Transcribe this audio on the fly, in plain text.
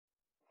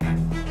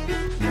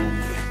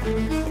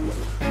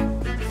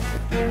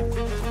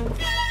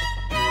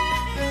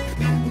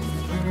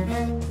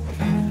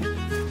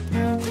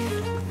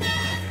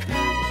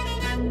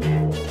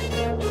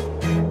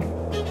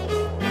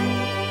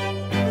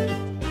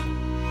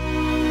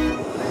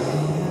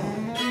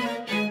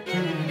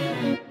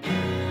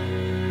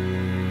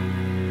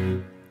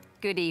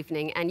Good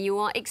evening, and you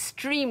are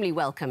extremely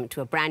welcome to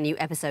a brand new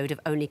episode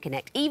of Only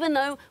Connect. Even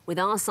though, with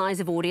our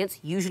size of audience,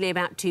 usually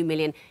about 2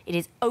 million, it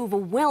is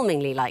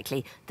overwhelmingly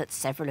likely that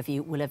several of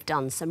you will have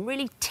done some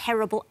really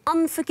terrible,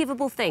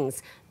 unforgivable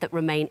things that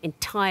remain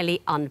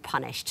entirely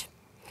unpunished.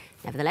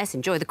 Nevertheless,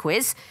 enjoy the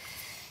quiz.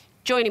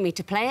 Joining me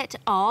to play it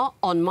are,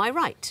 on my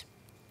right,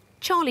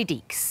 Charlie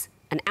Deeks,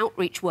 an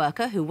outreach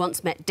worker who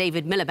once met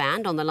David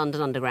Miliband on the London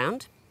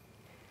Underground.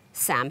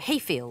 Sam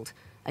Hayfield,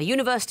 a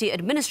university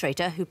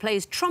administrator who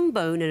plays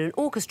trombone in an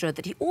orchestra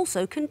that he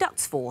also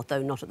conducts for,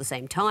 though not at the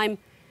same time.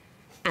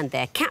 And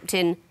their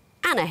captain,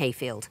 Anna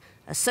Hayfield,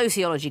 a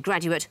sociology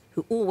graduate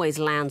who always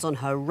lands on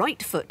her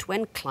right foot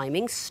when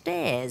climbing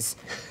stairs.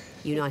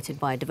 United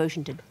by a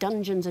devotion to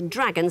Dungeons and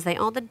Dragons, they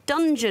are the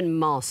Dungeon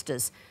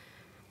Masters.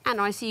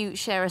 Anna, I see you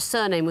share a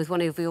surname with one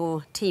of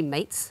your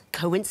teammates.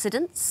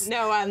 Coincidence?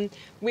 No,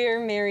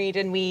 we're married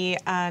and we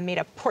made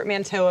a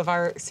portmanteau of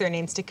our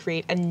surnames to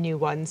create a new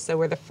one, so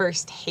we're the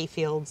first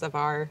Hayfields of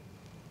our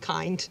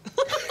kind.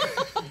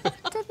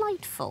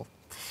 Delightful.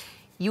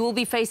 You will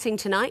be facing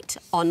tonight,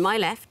 on my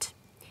left,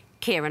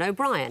 Kieran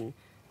O'Brien,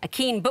 a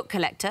keen book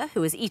collector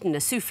who has eaten a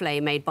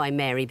soufflé made by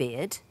Mary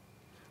Beard.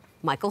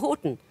 Michael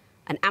Horton,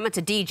 an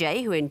amateur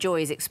DJ who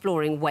enjoys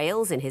exploring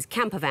Wales in his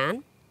camper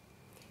van.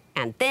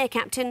 And their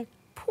captain,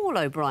 Paul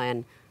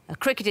O'Brien, a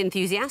cricket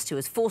enthusiast who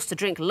was forced to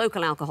drink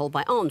local alcohol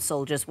by armed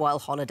soldiers while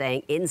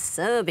holidaying in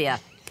Serbia.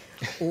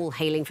 All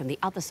hailing from the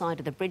other side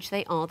of the bridge,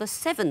 they are the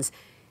Severns.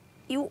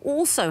 You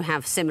also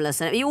have similar...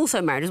 Are you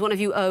also married? Is one of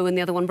you O and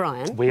the other one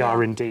Brian? We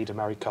are indeed a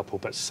married couple,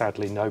 but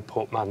sadly no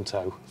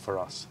portmanteau for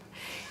us.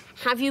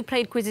 Have you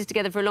played quizzes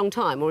together for a long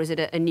time, or is it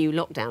a new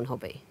lockdown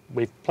hobby?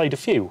 We've played a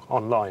few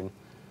online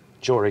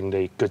during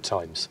the good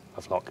times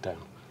of lockdown.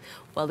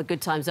 Well, the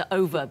good times are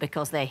over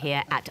because they're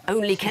here at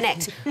Only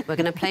Connect. We're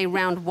going to play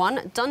round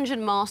one.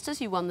 Dungeon Masters,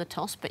 you won the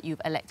toss, but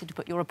you've elected to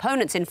put your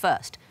opponents in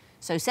first.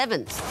 So,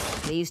 Severns,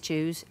 please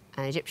choose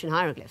an Egyptian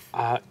hieroglyph.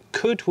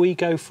 Could we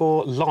go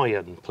for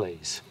lion,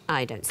 please?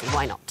 I don't see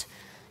why not.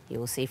 You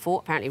will see 4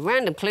 apparently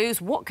random clues.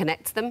 What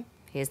connects them?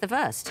 Here's the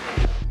first.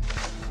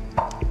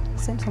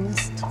 St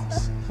Thomas.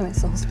 Oh,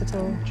 it's the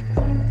hospital.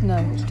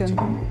 No, do you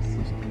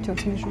want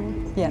to move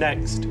on? Yeah.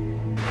 Next.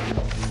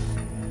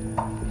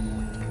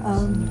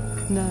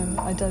 No,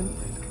 I don't.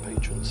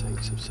 Patron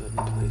saints of certain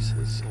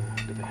places.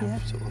 Do they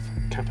have sort of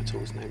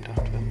capitals named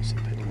after them or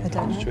something? I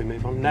don't know. Should we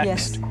move on?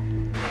 Next.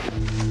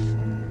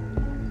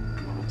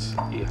 Yes.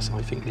 Yes,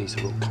 I think these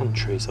are all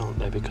countries, aren't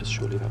they? Because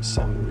surely that's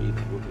San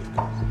Marino we've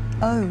got.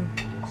 Oh.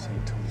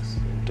 St Thomas.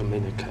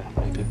 Dominica,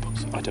 maybe.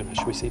 I don't know.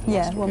 Should we see the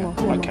last one more.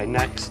 Okay,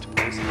 next,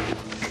 please.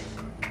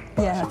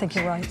 Yeah, I think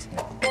you're right.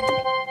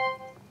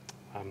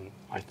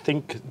 I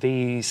think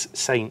these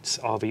saints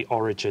are the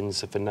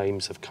origins of the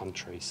names of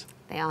countries.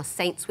 They are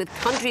saints with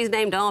countries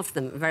named after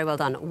them. Very well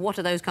done. What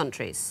are those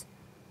countries?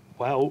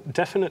 Well,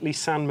 definitely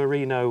San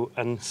Marino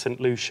and St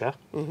Lucia.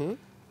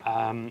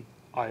 Either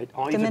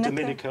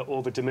Dominica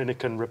or the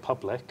Dominican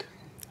Republic.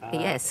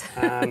 Yes.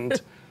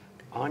 And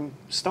I'm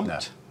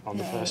stumped on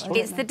the first one.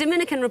 It's the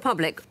Dominican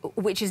Republic,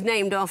 which is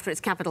named after its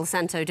capital,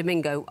 Santo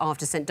Domingo,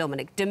 after St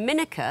Dominic.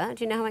 Dominica,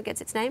 do you know how it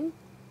gets its name?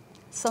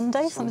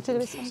 Sunday? Something to do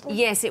with Sunday?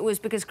 Yes, it was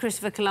because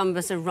Christopher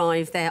Columbus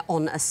arrived there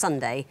on a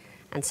Sunday,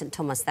 and St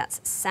Thomas,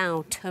 that's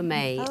Sao Tome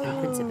and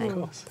Principe.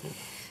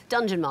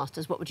 Dungeon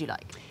Masters, what would you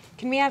like?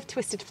 Can we have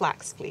twisted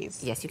flax,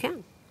 please? Yes, you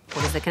can.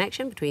 What is the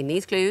connection between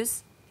these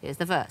clues? Here's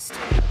the first.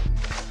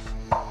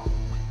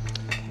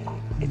 Okay,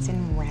 it's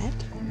in red.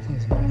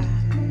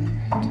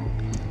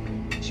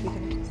 Should we go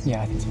next?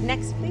 Yeah, I think so.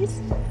 Next, please.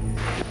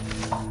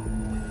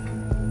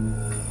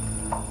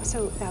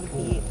 So that would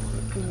be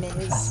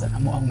Ms.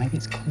 Oh, maybe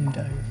it's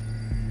Cluedo.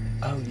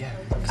 Oh, yeah.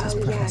 Oh,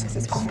 yeah, because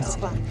it's Professor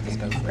Plum.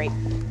 Great.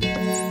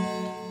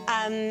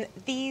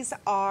 These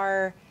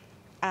are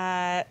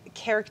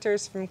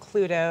characters from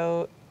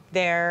Cluedo.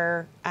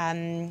 Their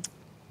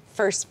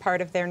first part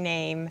of their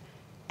name,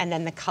 and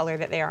then the colour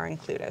that they are in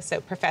Cluedo.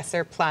 So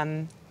Professor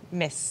Plum,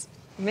 Miss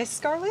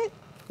Scarlet?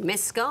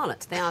 Miss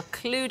Scarlet. They are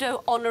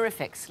Cluedo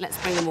honorifics. Let's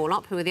bring them all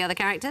up. Who are the other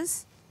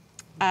characters?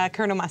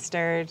 Colonel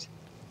Mustard.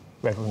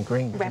 Reverend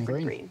Green.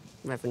 Reverend Green.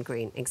 Reverend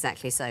Green,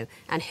 exactly so.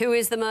 And who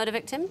is the murder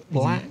victim?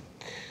 Black.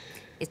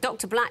 It's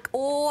Dr. Black,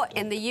 or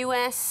in the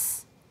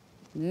US,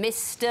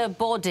 Mr.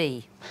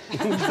 Body.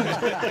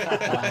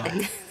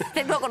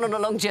 They've not gone on a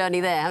long journey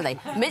there, have they?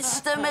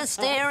 Mr.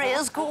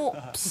 Mysterious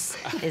Corpse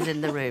is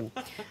in the room.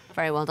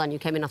 Very well done. You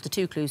came in after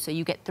 2 clues, so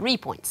you get 3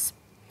 points.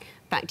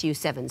 Back to you,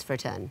 Severns, for a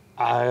turn.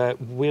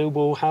 We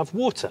will have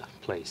water,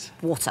 please.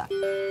 Water.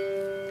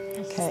 Okay.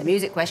 It's a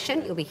music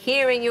question. You'll be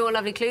hearing your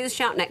lovely clues.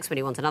 Shout next when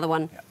you want another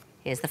one. Yep.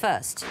 Here's the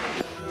first.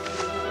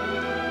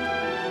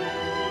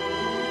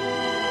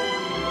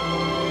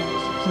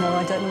 No,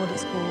 I don't know what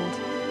it's called.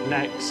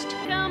 Next.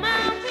 Come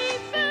on,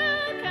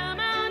 people, come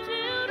on,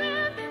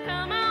 children,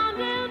 come on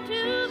down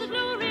to the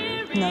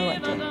glory. No, I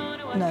don't.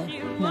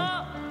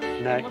 No.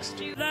 Next.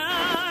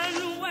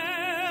 Land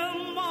where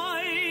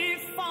my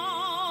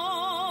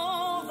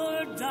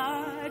father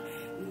died,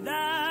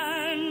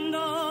 land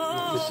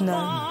of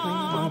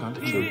No.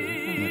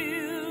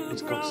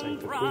 It's God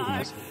Save the Queen,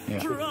 hasn't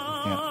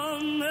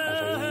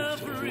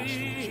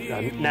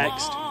it?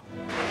 Next.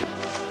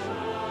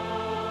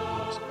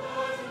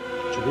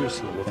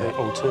 Jerusalem, are they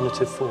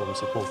alternative forms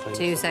of more famous...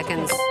 2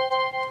 seconds.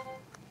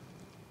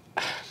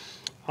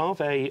 Are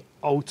they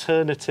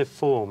alternative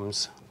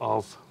forms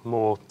of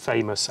more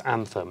famous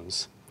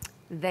anthems?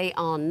 They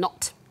are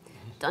not.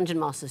 Dungeon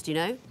Masters, do you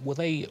know? Were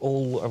they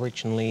all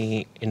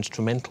originally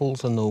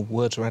instrumentals and the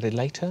words were added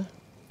later?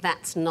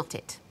 That's not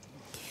it.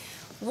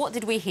 What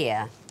did we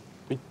hear?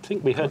 We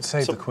think we heard God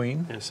Save the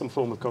Queen. Yeah, some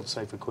form of God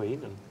Save the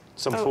Queen and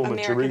some Oh, form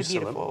America of the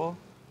Jerusalem. Beautiful.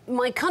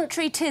 My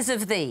Country 'Tis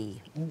of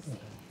Thee,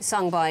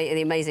 sung by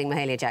the amazing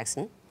Mahalia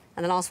Jackson.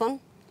 And the last one?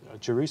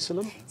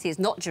 Jerusalem? See, it's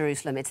not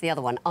Jerusalem, it's the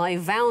other one. I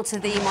Vow to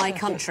Thee, My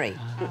Country.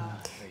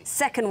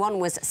 Second one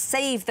was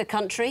Save the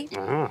Country.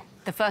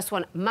 The first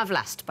one,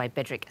 Mavlast by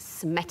Bedřich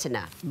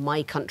Smetana.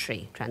 My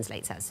Country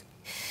translates as.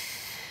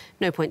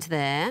 No points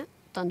there.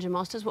 Dungeon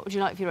Masters, what would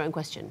you like for your own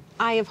question?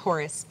 Eye of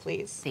Horus,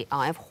 please. The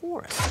Eye of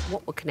Horus.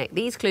 What will connect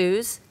these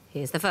clues?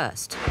 Here's the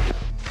first.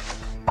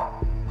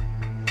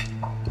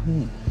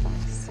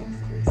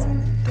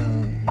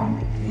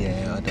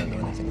 Yeah, I don't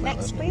know anything about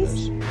Next, those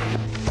please. numbers.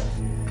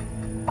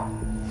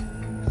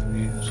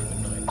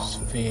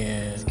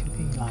 Sphere. This could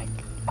be like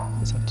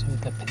something to do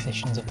with the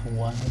positions of the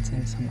words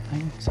in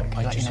something. So it could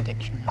be like in a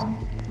dictionary or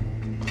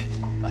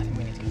something. But I think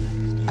we need to go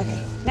next.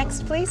 Okay,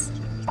 next, please.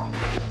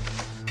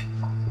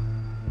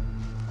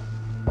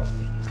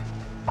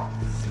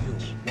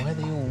 Why are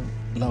they all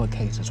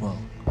lowercase as well?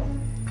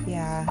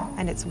 Yeah,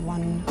 and it's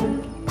one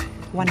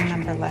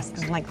number less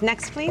than length.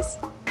 Next, please.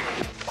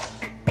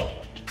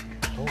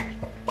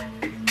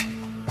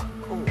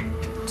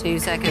 2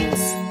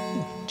 seconds.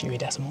 Dewey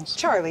Decimals.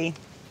 Charlie.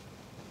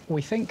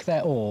 We think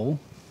they're all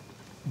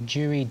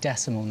Dewey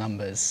Decimal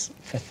numbers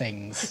for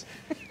things.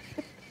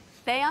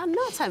 They are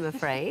not, I'm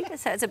afraid.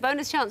 So it's a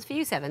bonus chance for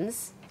you,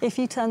 Severns. If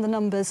you turn the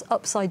numbers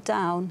upside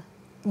down,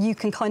 you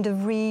can kind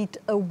of read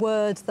a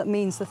word that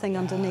means the thing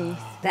underneath.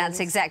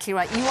 That's exactly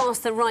right. You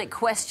asked the right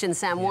question,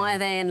 Sam. Why are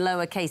they in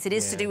lowercase? It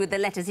is to do with the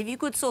letters. If you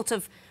could sort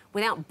of,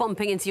 without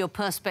bumping into your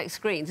Perspex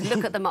screens,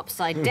 look at them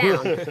upside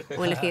down.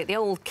 We're looking at the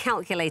old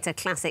calculator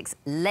classics.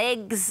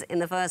 Legs in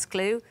the first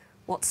clue.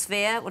 What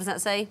sphere? What does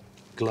that say?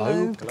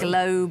 Globe.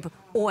 Globe,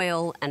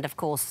 oil, and, of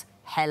course,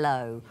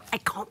 hello. I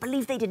can't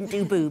believe they didn't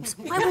do boobs.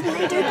 Why wouldn't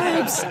they do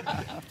boobs?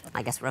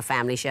 I guess we're a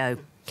family show.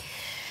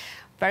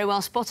 Very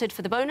well spotted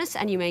for the bonus,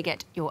 and you may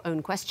get your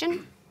own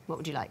question. What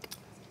would you like?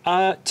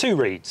 2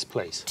 reads,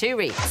 please. 2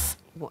 reads.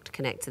 What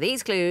connect to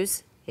these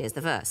clues? Here's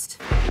the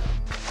first.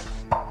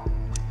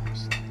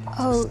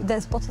 Oh,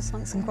 there's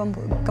Bottlesnakes and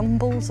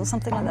Gumballs or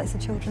something like that. It's a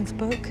children's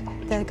book.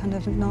 They're kind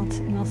of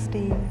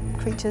nasty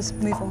creatures.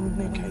 Move on,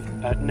 move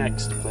on.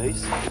 Next,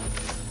 please.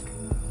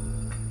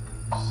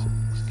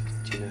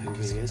 Do you know who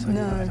he is?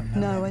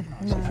 No. Is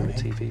it from a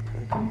TV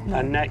programme?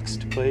 No.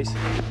 Next, please.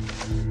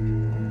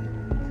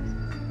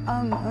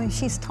 I mean,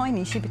 she's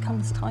tiny. She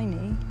becomes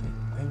tiny.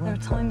 There are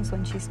times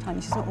when she's tiny.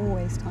 She's not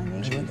always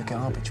tiny. They weren't the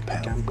Garbage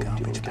Pail,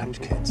 Garbage Patch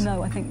Kids.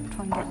 No, I think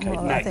try and get Okay,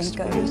 well, next, I think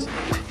go. please.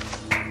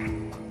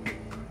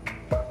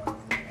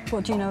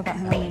 What do you know about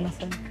him? Only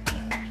nothing.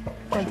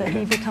 Well, that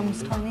he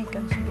becomes tiny,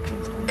 goes and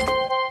becomes tiny.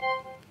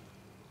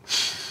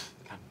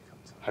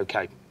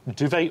 OK.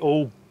 Do they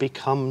all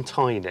become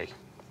tiny?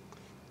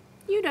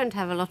 You don't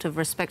have a lot of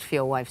respect for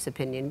your wife's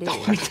opinion, do you?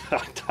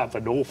 I have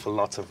an awful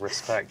lot of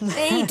respect.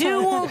 They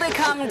do all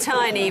become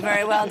tiny.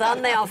 Very well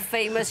done. They are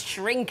famous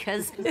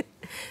shrinkers.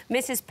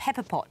 Mrs.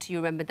 Pepperpot, you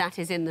remember that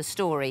is in the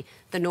story.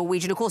 The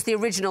Norwegian, of course, the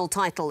original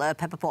title,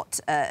 Pepperpot,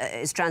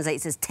 is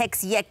translated as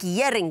Tex Yek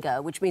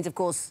Jeringa, which means, of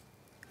course,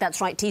 that's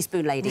right,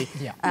 teaspoon lady.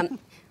 Yeah.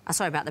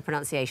 Sorry about the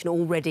pronunciation.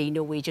 Already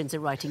Norwegians are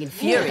writing in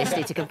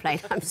furiously to complain.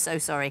 I'm so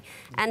sorry.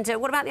 And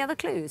what about the other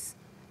clues?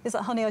 Is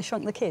that Honey, I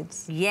Shrunk the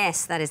Kids?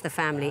 Yes, that is the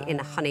family in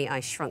Honey, I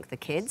Shrunk the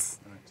Kids.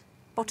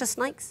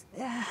 Bottlesnakes?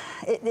 Yeah,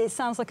 it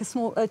sounds like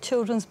a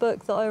children's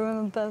book that I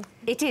remember.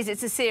 It is.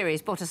 It's a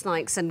series,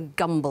 Bottlesnakes and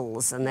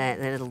Gumballs, and they're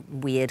little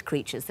weird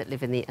creatures that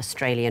live in the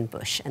Australian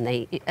bush, and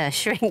they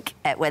shrink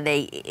when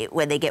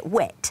they get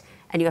wet,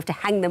 and you have to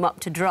hang them up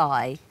to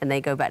dry, and they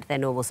go back to their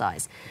normal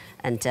size.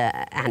 And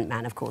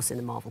Ant-Man, of course, in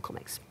the Marvel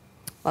comics.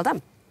 Well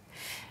done.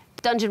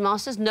 Dungeon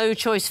Masters, no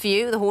choice for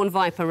you. The Horned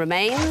Viper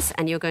remains,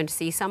 and you're going to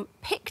see some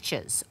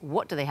pictures.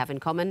 What do they have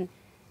in common?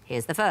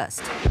 Here's the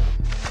first.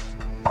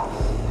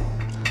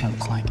 That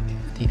looks like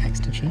the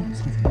extra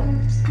cheese.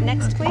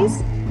 Next,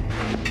 please.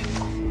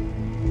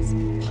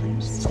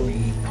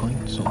 3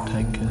 pints or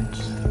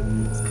tankards.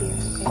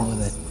 Oh,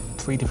 they're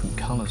 3 different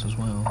colours as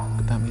well.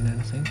 Could that mean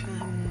anything?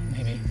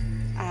 Maybe.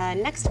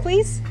 Next,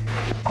 please.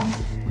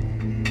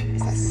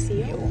 Is that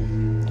seal?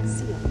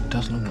 Seal.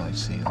 Does look like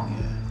seal,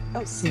 yeah.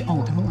 Oh, seal.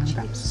 Oh, they're all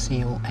anagrams.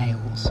 Seal,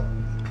 ales.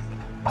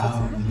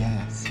 Oh,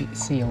 yeah.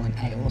 Seal and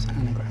ales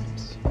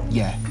anagrams.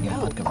 Yeah,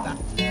 I'd go with that.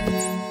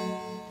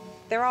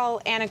 They're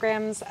all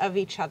anagrams of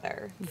each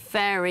other.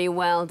 Very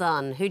well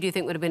done. Who do you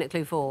think would have been at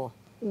clue 4?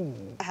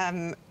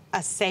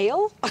 A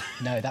sail?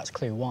 No, that's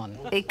clue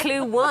 1.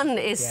 Clue 1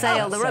 is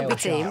sail, the rugby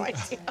team.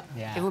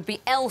 Yeah. It would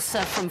be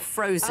Elsa from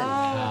Frozen.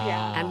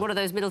 Yeah. And what are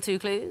those middle 2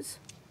 clues?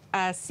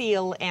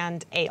 Seal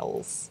and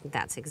ales.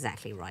 That's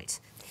exactly right.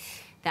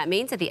 That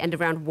means at the end of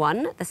round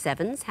 1, the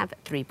Severns have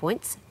 3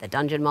 points, the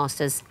Dungeon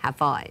Masters have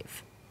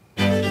 5.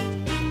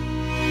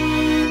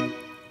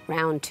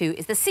 Round 2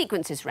 is the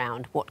sequences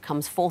round. What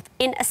comes forth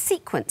in a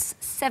sequence?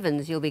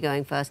 Severns, you'll be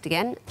going first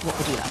again. What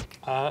would you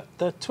like?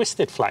 The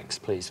twisted flax,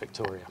 please,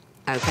 Victoria.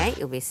 OK,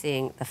 you'll be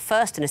seeing the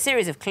first in a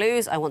series of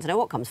clues. I want to know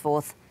what comes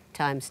forth.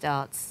 Time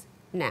starts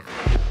now.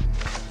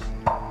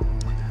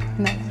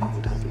 That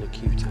would have an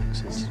acute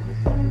accent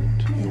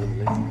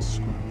normally.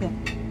 Yeah.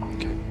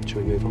 OK,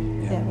 shall we move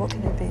on? Yeah, what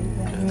can it be?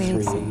 Yeah, you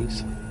mean 3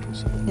 E's,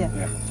 possibly.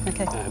 Yeah.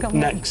 OK, go on.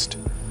 Next.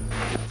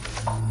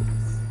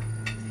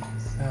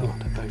 Oh,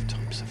 they're both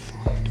types of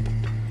fight, but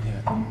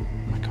I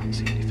can't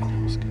see anything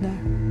else. No.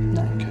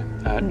 OK,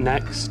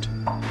 next.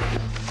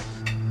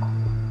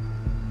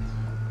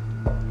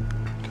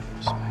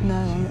 No,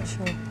 I'm not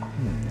sure.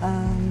 No.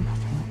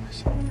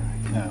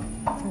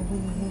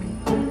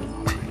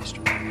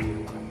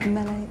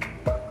 Melee.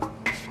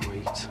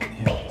 Fight.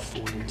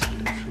 Fall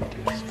intended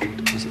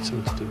 3D. Is it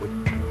something to do with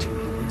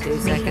 2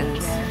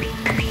 seconds.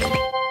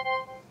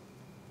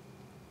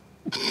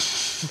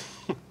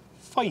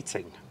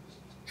 fighting?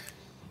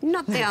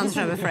 Not the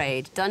answer, I'm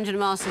afraid. Dungeon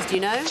Masters, do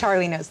you know?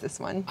 Charlie knows this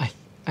one. I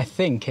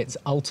think it's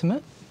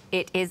Ultimate.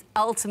 It is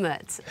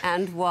Ultimate.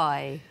 And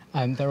why?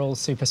 They're all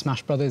Super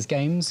Smash Brothers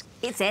games.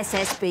 It's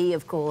SSB,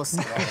 of course.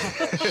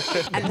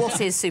 And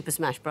what is Super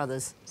Smash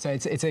Brothers? So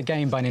it's a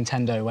game by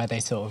Nintendo where they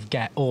sort of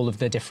get all of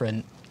the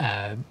different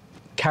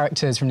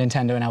characters from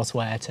Nintendo and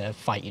elsewhere to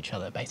fight each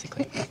other,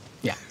 basically.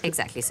 Yeah.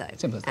 Exactly so.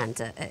 Simple as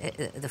that.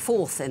 And the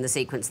fourth in the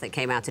sequence that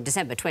came out in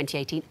December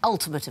 2018,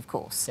 Ultimate, of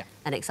course. Yeah.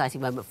 An exciting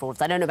moment for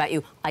us. I don't know about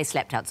you, I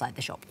slept outside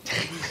the shop.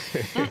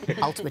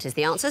 Ultimate is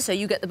the answer, so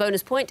you get the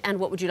bonus point. And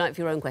what would you like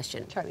for your own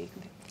question? Charlie, you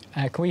can pick.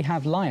 Can we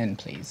have Lion,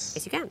 please?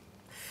 Yes, you can.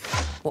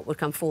 What would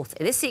come forth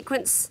in this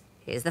sequence?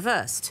 Here's the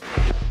first.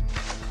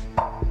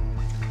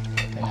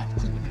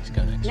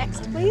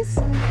 Next, please.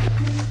 10,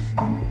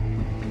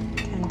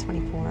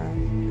 24.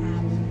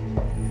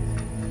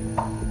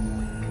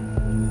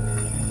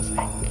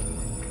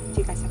 Do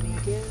you guys have any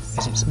ideas?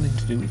 Is it something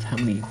to do with how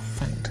many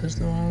factors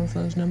there are of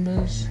those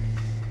numbers?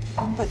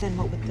 But then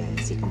what would the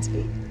sequence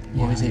be?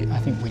 Yeah, Or is it? I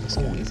think we just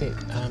go. Is it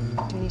Do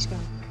we need to go?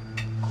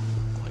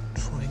 like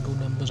triangle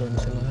numbers or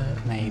anything like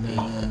that? Maybe.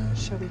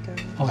 Shall we go?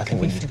 Oh, I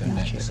think we need to go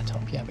actually next. at the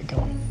top. Yeah, but go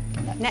on.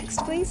 Go next. Next,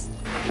 please.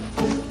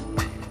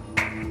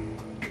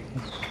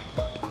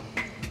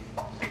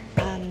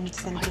 And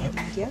does anybody have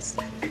any ideas?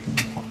 1-1.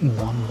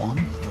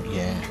 Oh,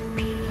 yeah.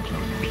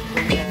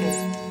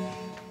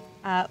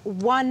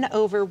 1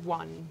 over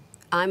 1.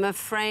 I'm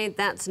afraid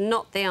that's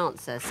not the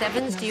answer.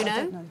 Severns, do you I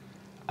know?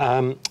 don't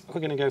know.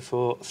 We're going to go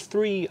for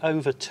 3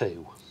 over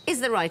 2. Is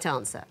the right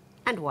answer.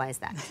 And why is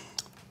that?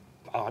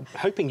 I'm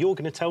hoping you're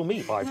going to tell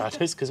me why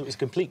that is, because it was a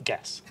complete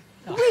guess.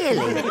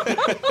 Really?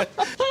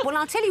 Well,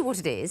 I'll tell you what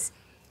it is.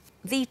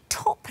 The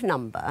top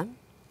number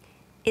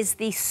is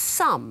the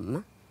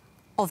sum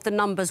of the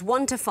numbers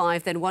 1 to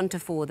 5, then 1 to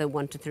 4, then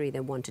 1 to 3,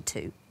 then 1 to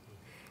 2.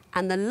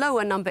 And the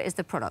lower number is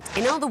the product.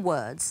 In other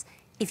words,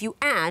 if you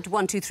add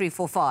 1, 2, 3,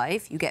 4,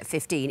 5, you get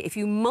 15. If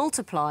you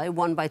multiply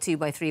 1 by 2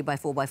 by 3 by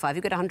 4 by 5,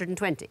 you get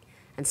 120,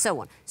 and so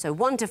on. So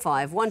 1 to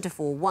 5, 1 to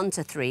 4, 1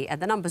 to 3,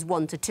 and the numbers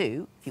 1 to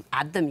 2, if you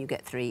add them, you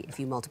get 3. If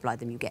you multiply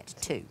them, you get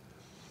 2.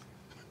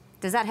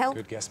 Does that help?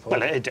 Good guess, Paul.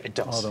 Well, it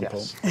does, Well done,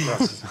 yes. Paul. It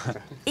does.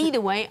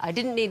 Either way, I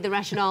didn't need the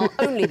rationale,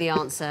 only the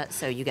answer,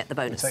 so you get the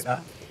bonus. Take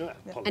that.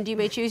 And you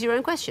may choose your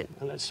own question.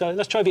 Let's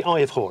try the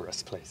Eye of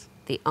Horus, please.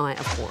 The Eye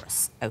of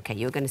Horus. OK,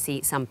 you're going to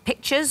see some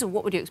pictures.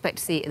 What would you expect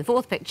to see in the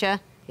fourth picture?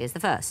 Here's the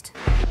first.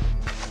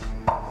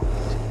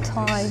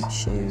 Tie,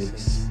 shoe.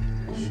 Is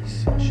it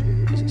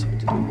something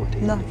to do with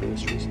wedding No.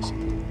 anniversaries or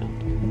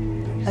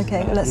something? No.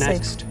 OK, let's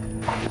Next. see.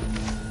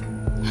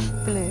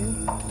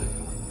 Blue.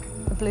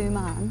 A blue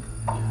man.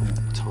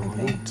 Tie,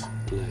 Okay.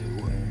 blue,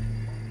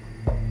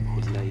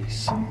 or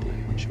lace,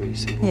 blue. Should we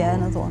see? Yeah,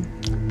 another one.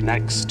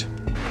 Next.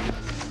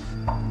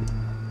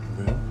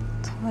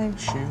 Tie.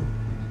 Shoe.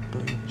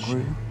 Blue.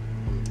 Shoe.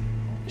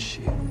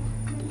 Shoe,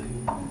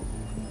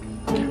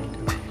 blue.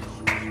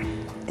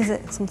 Is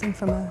it something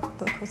from a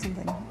book or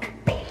something?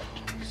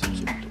 Some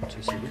sort of Dr.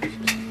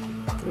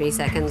 Seuss. 3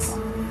 seconds.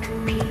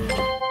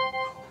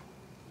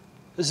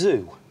 A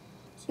zoo.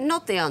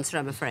 Not the answer,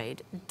 I'm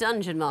afraid.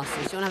 Dungeon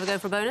Masters. Do you want to have a go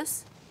for a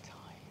bonus?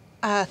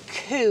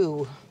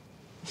 Coup.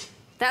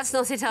 That's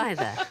not it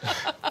either.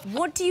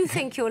 What do you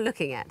think you're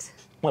looking at?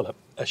 Well,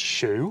 a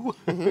shoe.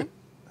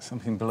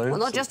 Something blue. Well,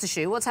 not just a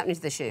shoe. What's happening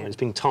to the shoe? It's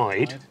being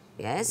tied.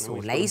 Yes,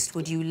 or laced.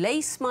 Would you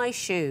lace my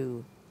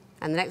shoe?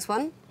 And the next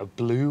one? A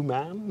blue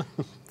man.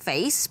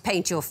 Face.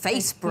 Paint your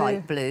face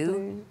bright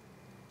blue.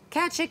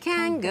 Catch a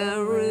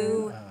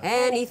kangaroo.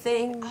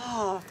 Anything.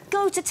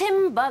 Go to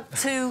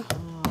Timbuktu.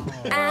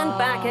 And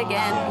back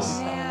again.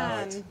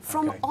 Man.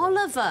 From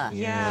Oliver.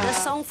 Yeah. The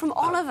song from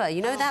Oliver.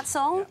 You know that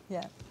song?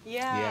 Yeah.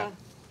 Yeah.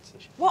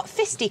 What,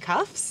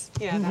 fisticuffs?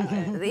 Yeah,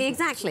 that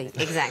Exactly.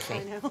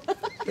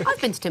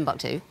 I've been to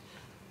Timbuktu.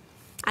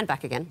 And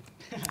back again.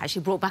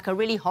 Actually brought back a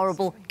really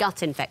horrible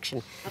gut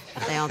infection.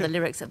 They are the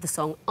lyrics of the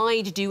song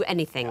I'd Do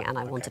Anything, and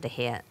I wanted to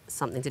hear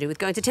something to do with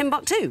going to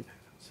Timbuktu.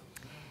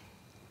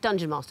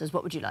 Dungeon Masters,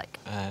 what would you like?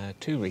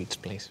 2 reads,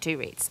 please. 2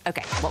 reads.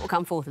 OK, what will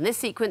come forth in this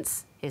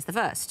sequence? Here's the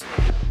first.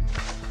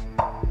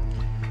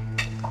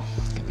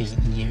 It could be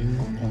you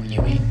or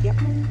Yui. Yep.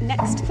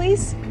 Next,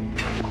 please.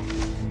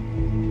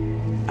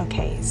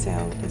 Okay, so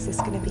is this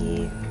going to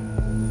be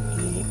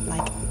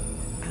like...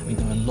 I mean,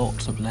 there are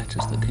lots of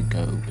letters that could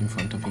go in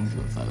front of either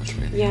of those,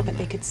 really. Yeah, but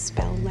they could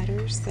spell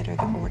letters that are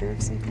the order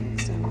of something,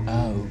 so...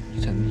 Oh,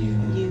 so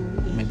you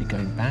maybe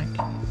going back?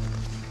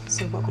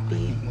 So what would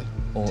be...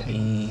 Or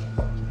E...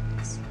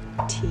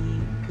 T,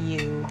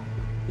 U...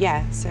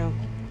 Yeah, so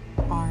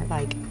R,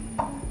 like...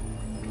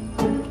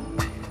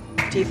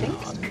 Do you think?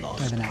 Go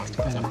the next,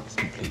 go the next.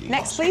 Completely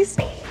Next, lost. please.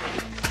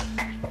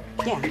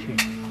 Yeah.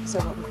 So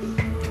what would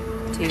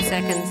be? 2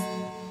 seconds.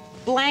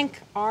 Blank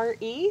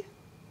R-E?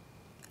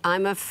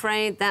 I'm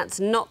afraid that's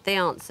not the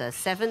answer.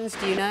 Severns,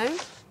 do you know?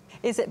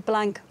 Is it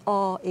blank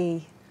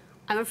R-E?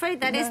 I'm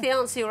afraid that is the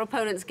answer your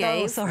opponents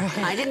gave. Oh, sorry.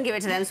 I didn't give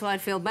it to them, so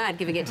I'd feel bad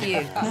giving it to you.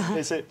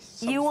 Is it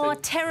You are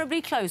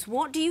terribly close.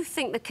 What do you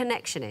think the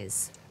connection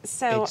is?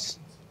 So It's-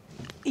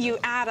 you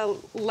add a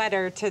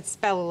letter to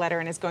spell a letter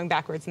and it's going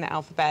backwards in the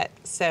alphabet,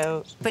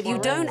 so... But you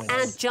don't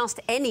add just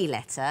any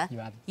letter.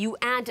 You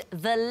add-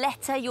 the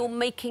letter you're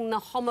making the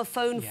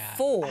homophone Yeah.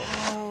 for.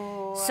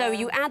 So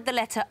you add the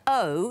letter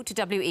O to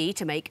W-E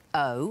to make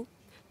O,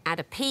 add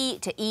a P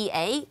to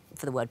E-A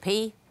for the word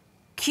P,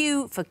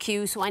 Q for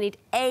Q, so I need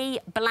A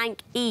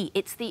blank E.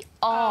 It's the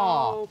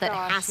R Oh, that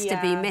gosh, has to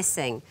be yeah.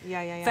 missing.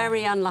 Yeah.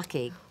 Very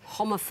unlucky.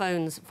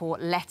 Homophones for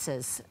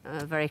letters.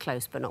 Very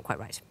close, but not quite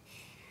right.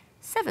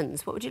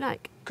 Severns, what would you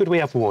like? Could we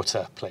have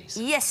water, please?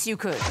 Yes, you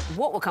could.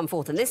 What will come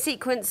forth in this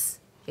sequence?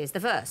 Here's the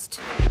first.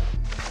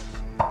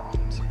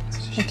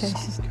 Okay,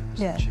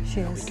 yeah,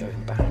 she is.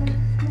 Going back. I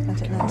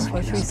don't know.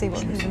 Well, should we see what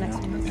the next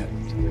one is?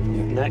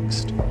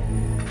 Next.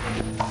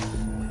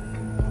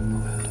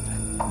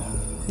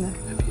 No.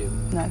 Have you?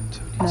 No.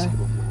 So we need to see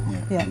one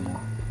more. Yeah.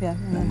 Yeah,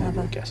 and then have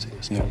We're a... guessing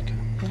a speaker.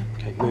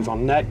 OK, move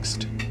on.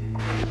 Next.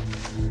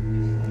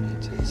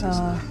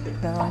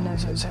 There I know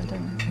who, but I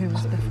don't know who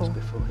was before.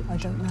 I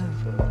don't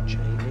know.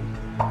 Jamie.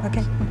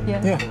 Okay,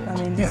 yeah. I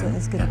mean, it's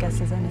as good a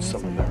guess as any,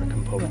 Some isn't it?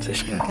 American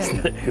politician, Yeah.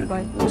 isn't it, who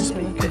Right, will do speak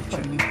you want it.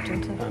 to- do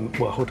you want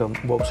to- Well, hold on.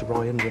 What was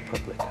Ryan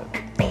Republican?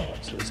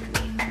 So is it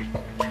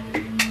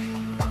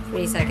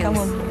 3 seconds. Come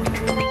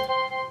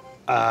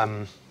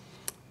on.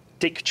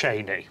 Dick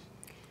Cheney?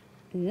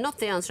 Not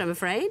the answer, I'm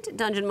afraid.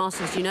 Dungeon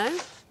Masters, do you know?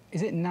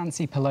 Is it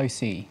Nancy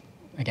Pelosi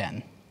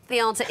again? The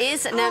answer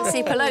is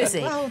Nancy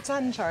Pelosi. Well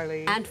done,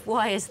 Charlie. And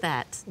why is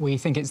that? We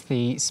think it's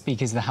the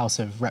Speakers of the House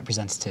of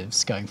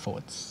Representatives going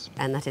forwards.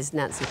 And that is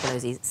Nancy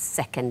Pelosi's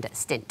second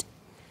stint.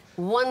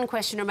 One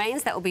question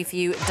remains. That will be for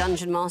you,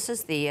 Dungeon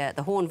Masters, the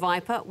Horned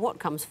Viper. What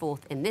comes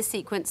forth in this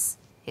sequence?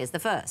 Here's the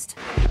first.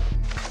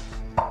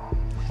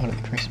 Held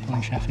at the Crucible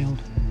in Sheffield.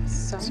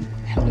 Sorry.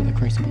 Held at the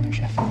Crucible in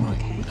Sheffield.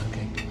 Okay.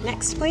 Okay.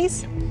 Next,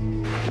 please.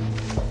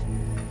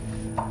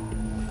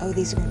 Oh,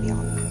 these are going to be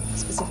on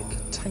specific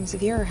times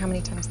of year, or how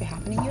many times they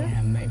happen a year?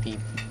 Yeah, maybe,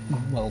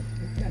 well,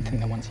 I think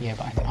they're once a year,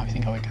 but I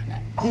think I would go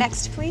next.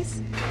 Next,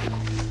 please.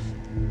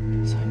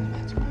 So the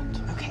Mets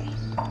round. Okay.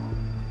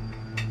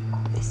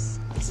 This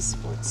is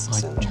sports, I,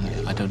 so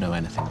I don't know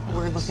anything about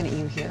we're this. looking at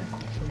you here.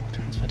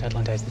 Transfer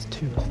deadline days, there's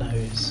 2 of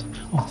those.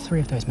 Oh, 3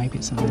 of those, maybe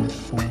it's something with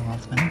 4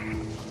 of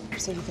them.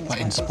 So you think But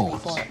it's in 1, 2, 3,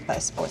 sports? 4, but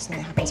it's sports and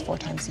it happens 4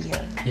 times a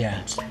year.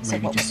 Yeah.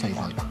 Maybe what just would say be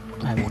like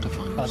the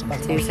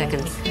quarterfinals. 2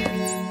 seconds.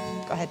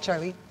 Go ahead,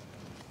 Charlie.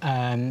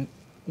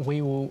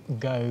 We will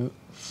go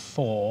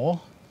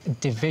for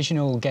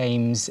divisional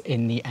games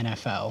in the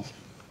NFL.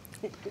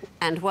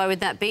 And why would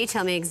that be?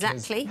 Tell me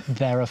exactly.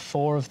 There are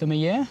 4 of them a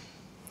year.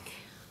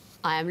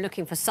 I am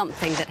looking for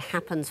something that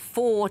happens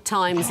 4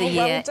 times a year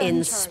well done, in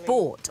Charlie.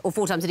 sport, or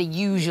 4 times in a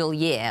usual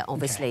year.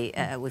 Obviously,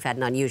 we've had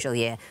an unusual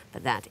year,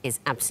 but that is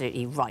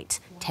absolutely right.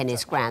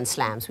 Tennis Grand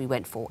Slams. We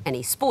went for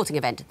any sporting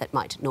event that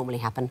might normally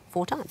happen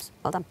 4 times.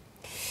 Well done.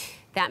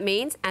 That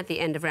means at the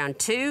end of round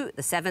 2,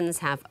 the Severns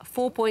have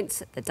 4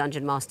 points, the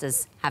Dungeon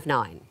Masters have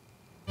 9.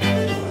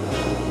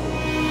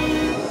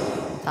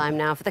 Time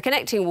now for the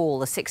connecting wall,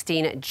 the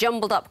 16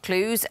 jumbled up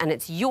clues, and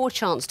it's your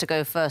chance to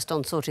go first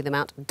on sorting them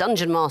out.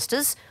 Dungeon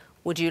Masters,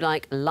 would you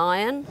like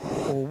lion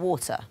or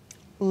water?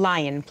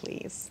 Lion,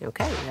 please.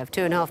 OK, you have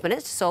 2.5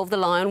 minutes to solve the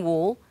lion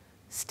wall,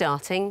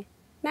 starting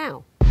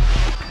now.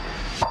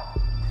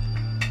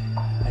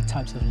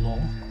 Types of law.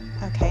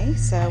 Okay,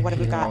 so what have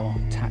we IP got? law,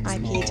 tax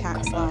IP, law,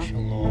 tax law,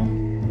 commercial law,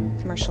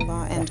 commercial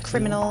law, and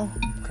criminal.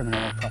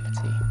 criminal or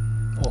property,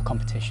 or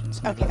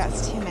competitions. Okay,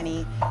 that's too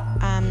many.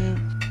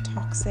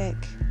 Toxic.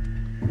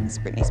 It's a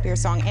Britney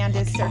Spears song, and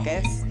is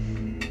circus.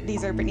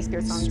 These are Britney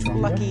Spears songs.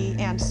 Stronger. Lucky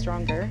and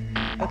Stronger.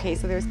 Okay,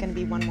 so there's going to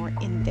be one more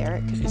in there.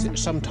 It could Is be it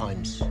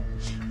sometimes?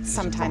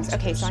 sometimes.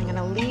 Okay, so I'm going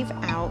to leave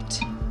out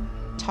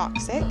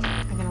toxic.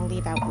 I'm going to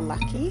leave out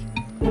lucky.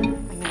 I'm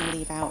going to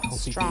leave out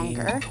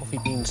stronger. Coffee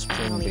beans, I'm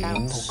string going to leave out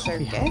beans.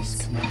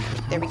 circus.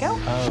 There we go.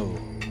 Oh,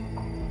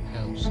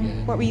 house,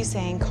 yeah. What were you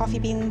saying? Coffee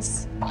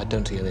beans? I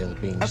don't see any other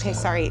beans. Okay, though.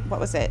 sorry. What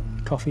was it?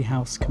 Coffee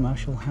house,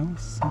 commercial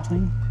house,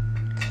 something?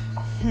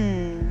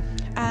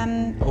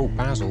 Oh,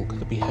 basil. Could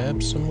there be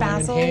herbs somewhere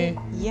Basil. in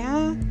here?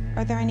 Yeah.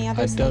 Are there any I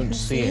others? that you don't can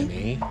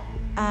see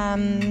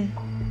any.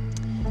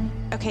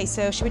 Okay,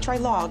 so should we try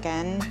law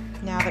again?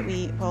 Now that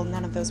well,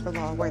 none of those were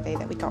law, were they,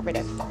 that we got rid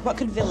of? What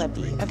could villa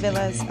be? A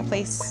villa's a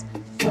place.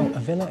 Oh, a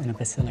villa and a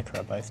basilica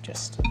are both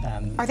just...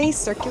 Are they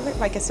circular,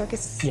 like a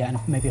circus? yeah, and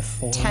maybe a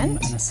forum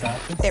Tent? and a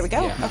circus. There we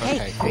go. Yeah, okay.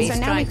 okay. Three So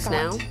now we've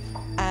strikes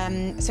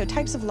got. So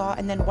types of law,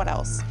 and then what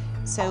else?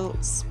 So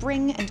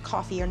spring and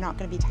coffee are not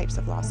going to be types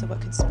of law. So what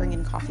could spring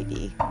and coffee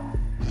be?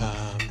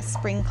 A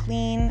spring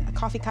clean, a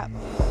coffee cup,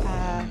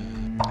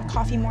 a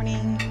coffee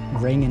morning.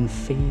 Ring and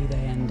fee they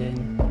end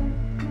in.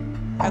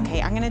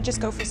 Okay, I'm going to just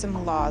go for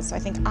some laws. So I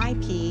think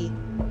IP,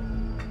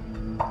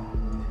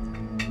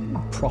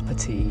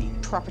 Property,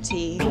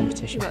 property,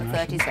 competition, You've got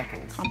commercial. 30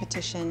 seconds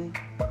competition,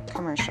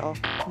 commercial.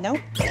 Nope.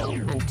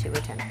 and 2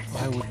 attempts.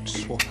 I would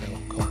swap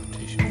out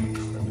competition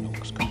for criminal,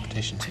 because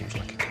competition seems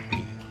like it could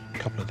be a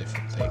couple of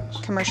different things.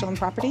 Commercial and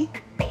property.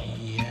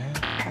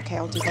 Yeah. Okay,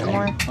 I'll do one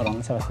more. Hold on,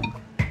 let's have a think.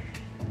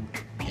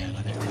 Yeah,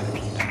 let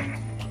it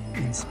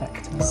down.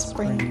 Inspector,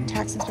 Spring,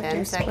 tax 10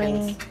 inspector,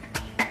 spring,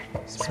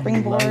 seconds.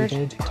 springboard,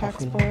 Loaded, tax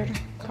coffee board,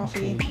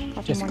 coffee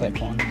Just morning.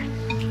 click one.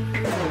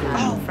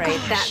 I'm afraid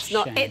that's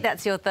not Shame. it.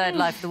 That's your third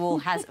life. The wall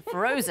has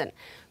frozen.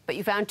 But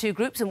you found 2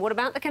 groups, and what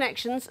about the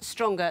connections?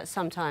 Stronger,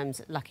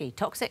 sometimes lucky,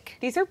 toxic.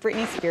 These are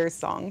Britney Spears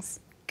songs.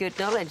 Good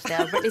knowledge. They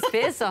are Britney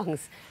Spears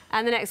songs.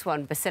 And the next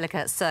one,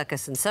 basilica,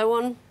 circus, and so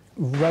on.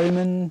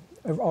 Roman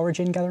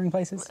origin gathering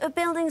places?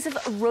 Buildings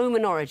of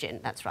Roman origin.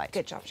 That's right.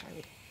 Good job,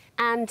 Charlie.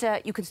 And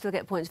you can still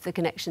get points for the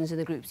connections in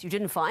the groups you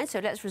didn't find. So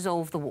let's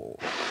resolve the wall.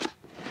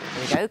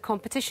 There we go.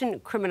 Competition,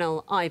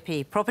 criminal,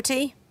 IP,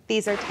 property.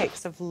 These are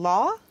types of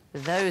law.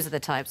 Those are the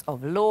types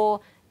of law.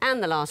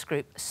 And the last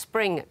group,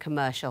 spring,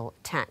 commercial,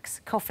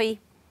 tax,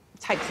 coffee.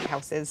 Types of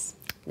houses.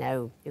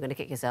 No, you're going to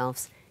kick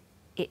yourselves.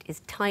 It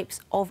is types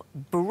of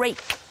break.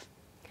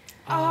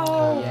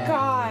 Oh,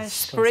 gosh.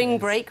 Spring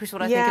break, which is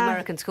what I think Yeah.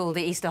 Americans call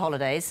the Easter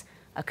holidays.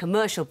 A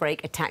commercial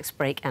break, a tax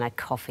break, and a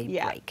coffee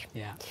Yeah. break.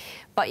 Yeah.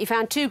 But you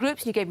found 2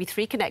 groups and you gave me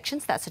 3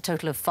 connections. That's a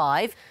total of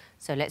 5.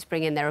 So let's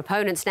bring in their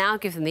opponents now,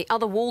 give them the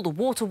other wall, the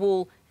water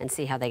wall, and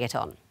see how they get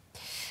on.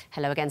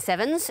 Hello again,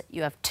 Severns.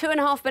 You have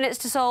 2.5 minutes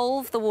to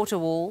solve the water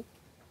wall,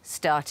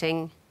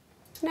 starting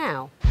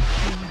now.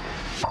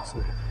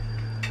 So,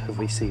 have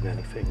we seen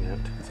anything yet?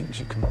 I think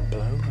you can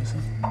blow, is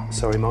it?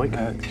 Sorry, Mike.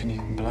 Can you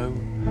blow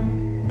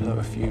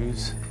a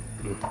fuse?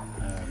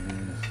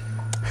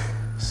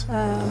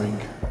 Spring.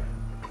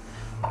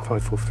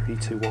 5, 4, 3,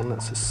 2, 1.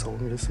 That's a song,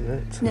 isn't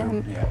it? Yeah,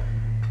 Yeah.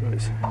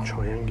 It's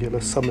triangular.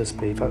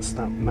 Summersby. That's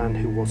that man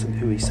who wasn't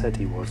who he said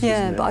he was. yeah,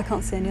 isn't it? but I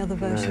can't see any other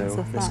versions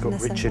No, of that. it's got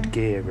unless they're- Richard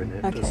Gere in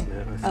it, Okay. doesn't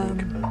it? I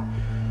think.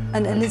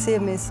 And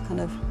Elysium is kind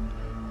of...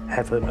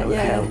 Heaven, oh,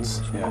 yeah.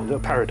 hell, Yeah.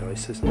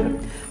 paradise, isn't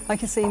it? I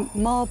can see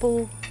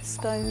marble,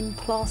 stone,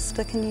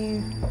 plaster. Can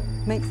you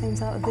make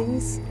things out of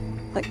these?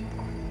 Like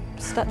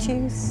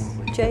statues?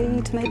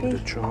 Jade, Give it maybe? a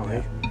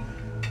try.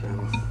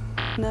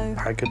 No.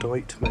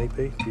 Pagadite,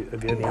 maybe.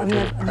 Have you any I've idea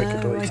never, what no,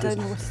 pagadite I is? don't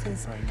know what it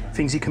is.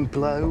 Things you can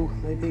blow,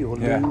 maybe, or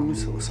Yeah.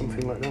 lose, or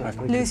something like that.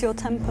 maybe. Lose your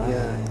temper.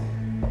 Yeah.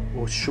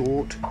 Or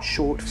short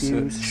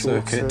fuse,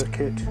 short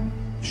circuit.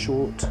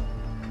 short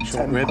Short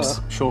temper,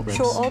 ribs. Short ribs.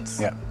 Short odds.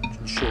 Yeah.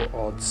 short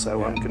odds. So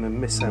Yeah. I'm going to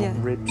miss out Yeah.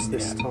 ribs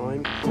this Yeah.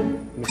 time.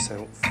 Miss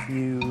out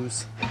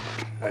fuse.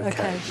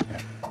 Okay.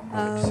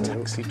 So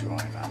Taxi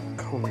driver.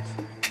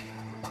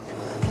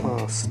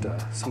 plaster,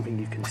 something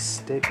you can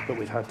stick, but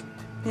we've had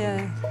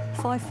Yeah.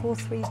 5, 4,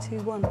 3, 2,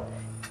 1.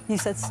 You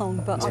said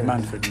song, but It's a I...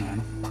 Manfred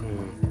Man.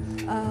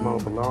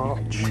 marble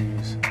arch.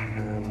 Use.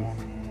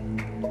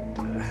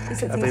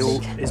 Is it Are things they all, you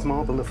can- is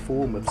marble a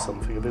form of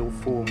something? Are they all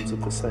forms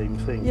of the same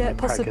thing? Yeah, Like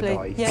possibly.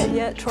 Pagadite,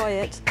 Yeah, try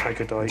it.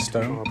 Pagadite,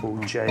 Stone. marble,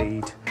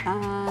 jade,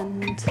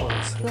 And...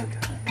 plaster.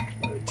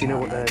 Do you know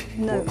what,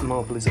 no. what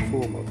marble is a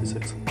form of? Is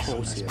it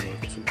calcium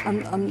or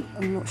something?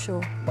 I'm not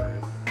sure.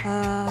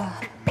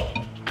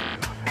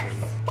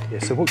 Yeah,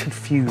 so what could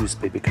fuse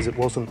be? Because it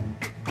wasn't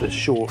the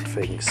short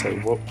thing, so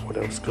what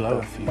else could Blow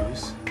a that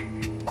fuse.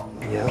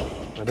 Yeah.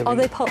 I don't Are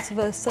think- they parts of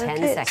a circuit?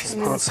 seconds. I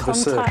mean, Parts of a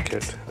contact,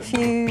 circuit.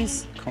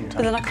 fuse, Contact.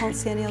 but then I can't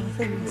see any other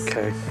things.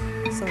 Okay,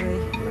 Sorry.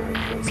 no,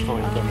 that's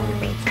fine, don't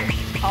worry about it.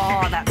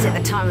 Oh, that's it.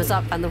 The timer's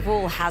up and the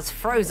wall has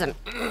frozen.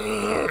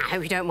 I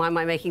hope you don't mind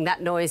my making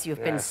that noise.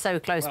 You've been so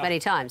close many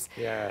times.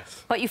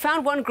 Yes. But you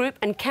found one group,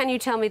 and can you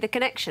tell me the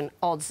connection?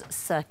 Odds,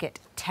 circuit,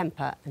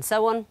 temper, and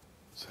so on.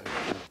 So,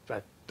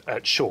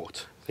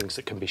 short, things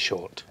that can be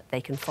short.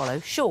 They can follow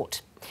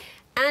short.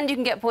 And you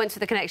can get points for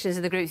the connections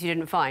in the groups you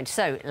didn't find.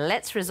 So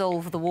let's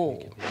resolve the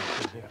wall.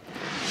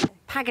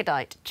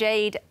 Pagadite,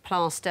 jade,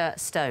 plaster,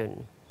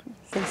 stone.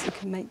 things you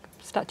can make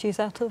statues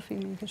out of. You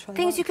can try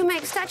Things that. you can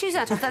make statues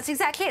out of, that's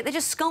exactly it. They're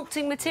just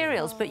sculpting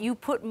materials, but you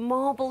put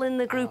marble in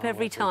the group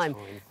every time.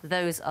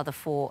 Those are the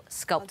 4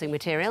 sculpting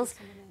materials.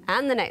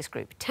 And the next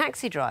group,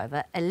 Taxi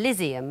Driver,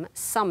 Elysium,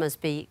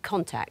 Summersby,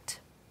 Contact.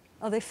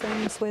 Are they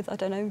films with, I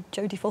don't know,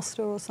 Jodie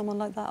Foster or someone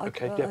like that?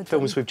 OK, yeah,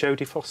 films with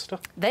Jodie Foster.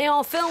 They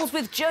are films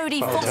with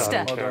Jodie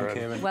Foster. Well done,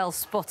 Kieran. Well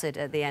spotted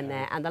at the end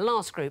there. And the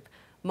last group,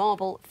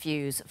 Marble,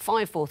 Fuse,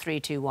 5, 4, 3,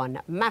 2,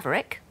 1,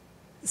 Maverick.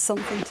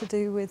 Something to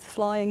do with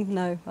flying?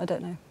 No, I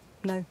don't know.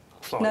 No.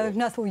 Flying. No,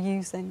 nothing we're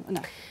using.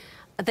 No.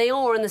 They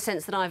are in the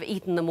sense that I've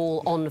eaten them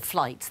all on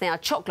flights. They are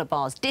chocolate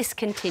bars,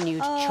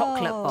 discontinued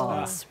chocolate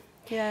bars.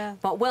 Yeah.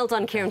 But well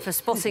done, Kieran, for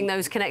spotting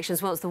those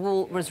connections once the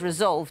wall was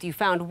resolved. You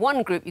found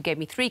one group, you gave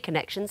me 3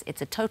 connections.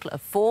 It's a total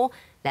of 4.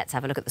 Let's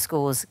have a look at the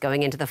scores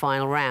going into the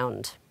final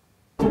round.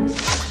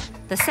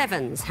 The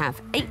Severns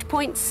have 8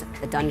 points,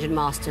 the Dungeon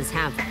Masters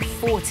have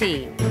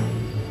 14.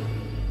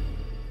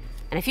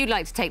 And if you'd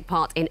like to take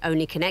part in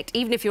Only Connect,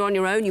 even if you're on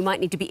your own, you might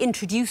need to be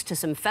introduced to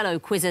some fellow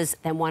quizzers,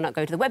 then why not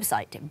go to the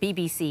website,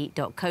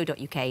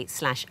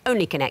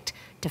 bbc.co.uk/onlyconnect,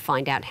 to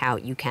find out how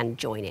you can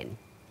join in.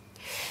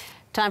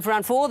 Time for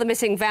round 4, the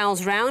Missing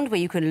Vowels round,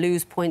 where you can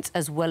lose points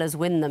as well as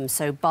win them,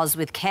 so buzz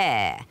with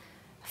care.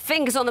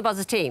 Fingers on the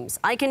buzzer, teams.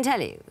 I can tell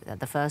you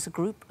that the first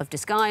group of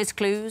disguise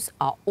clues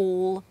are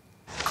all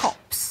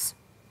cops.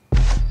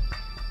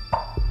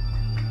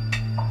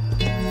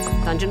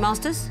 Dungeon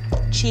Masters?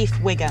 Chief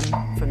Wiggum.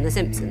 From The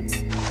Simpsons.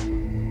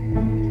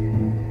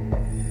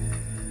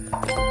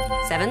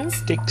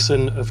 Severns?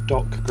 Dixon of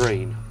Dock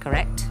Green.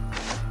 Correct.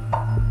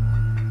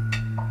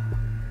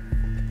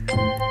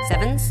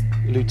 Severns?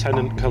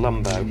 Lieutenant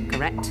Columbo.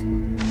 Correct.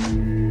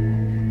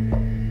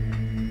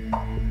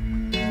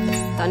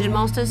 Dungeon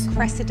Masters?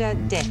 Cressida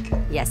Dick.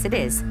 Yes, it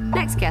is.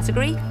 Next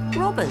category,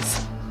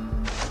 robbers.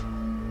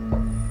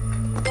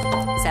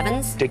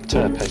 Severns? Dick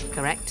Turpin.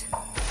 Correct.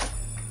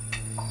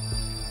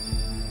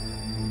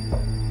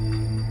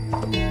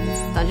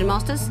 Dungeon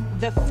Masters?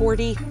 The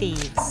 40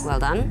 Thieves. Well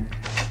done.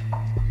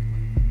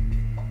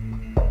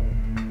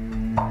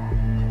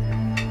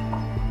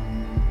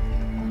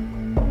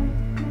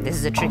 This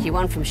is a tricky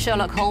one from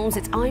Sherlock Holmes.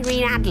 It's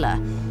Irene Adler.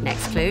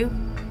 Next clue.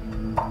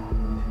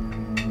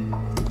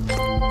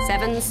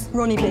 Severns?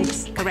 Ronnie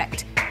Biggs.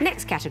 Correct.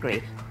 Next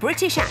category,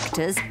 British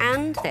actors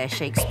and their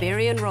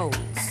Shakespearean roles.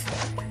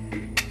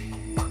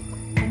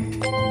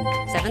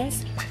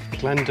 Severns?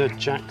 Glenda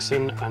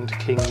Jackson and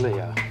King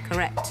Lear.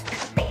 Correct.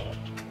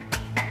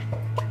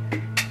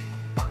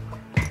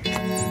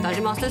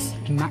 Dungeon Masters?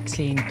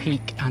 Maxine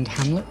Peake and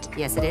Hamlet.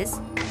 Yes, it is.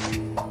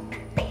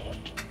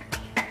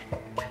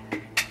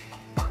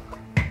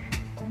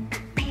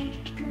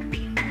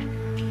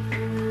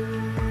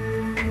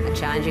 A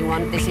challenging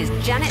one. This is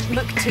Janet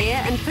McTeer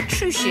and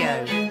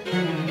Petruchio.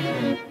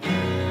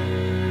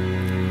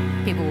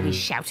 People will be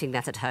shouting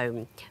that at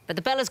home. But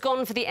the bell has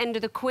gone for the end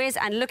of the quiz,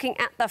 and looking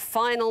at the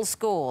final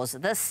scores,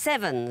 the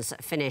Severns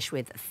finish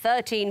with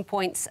 13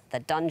 points, the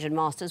Dungeon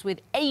Masters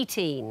with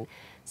 18.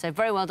 So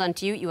very well done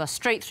to you. You are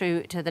straight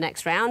through to the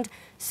next round.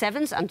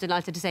 Severns, I'm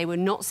delighted to say we're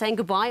not saying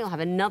goodbye. You'll have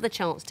another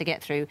chance to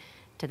get through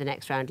to the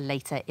next round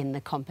later in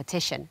the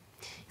competition.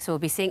 So we'll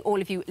be seeing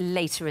all of you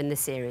later in the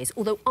series,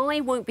 although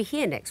I won't be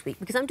here next week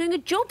because I'm doing a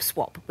job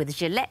swap with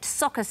Gillette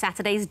Soccer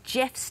Saturday's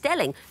Jeff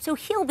Stelling. So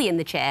he'll be in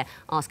the chair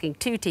asking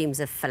 2 teams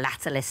of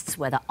philatelists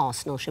whether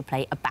Arsenal should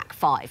play a back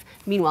 5.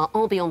 Meanwhile,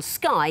 I'll be on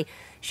Sky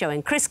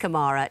showing Chris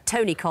Kamara,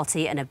 Tony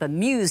Cottee and a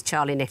bemused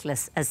Charlie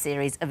Nicholas a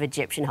series of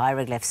Egyptian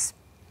hieroglyphs.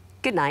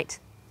 Good night.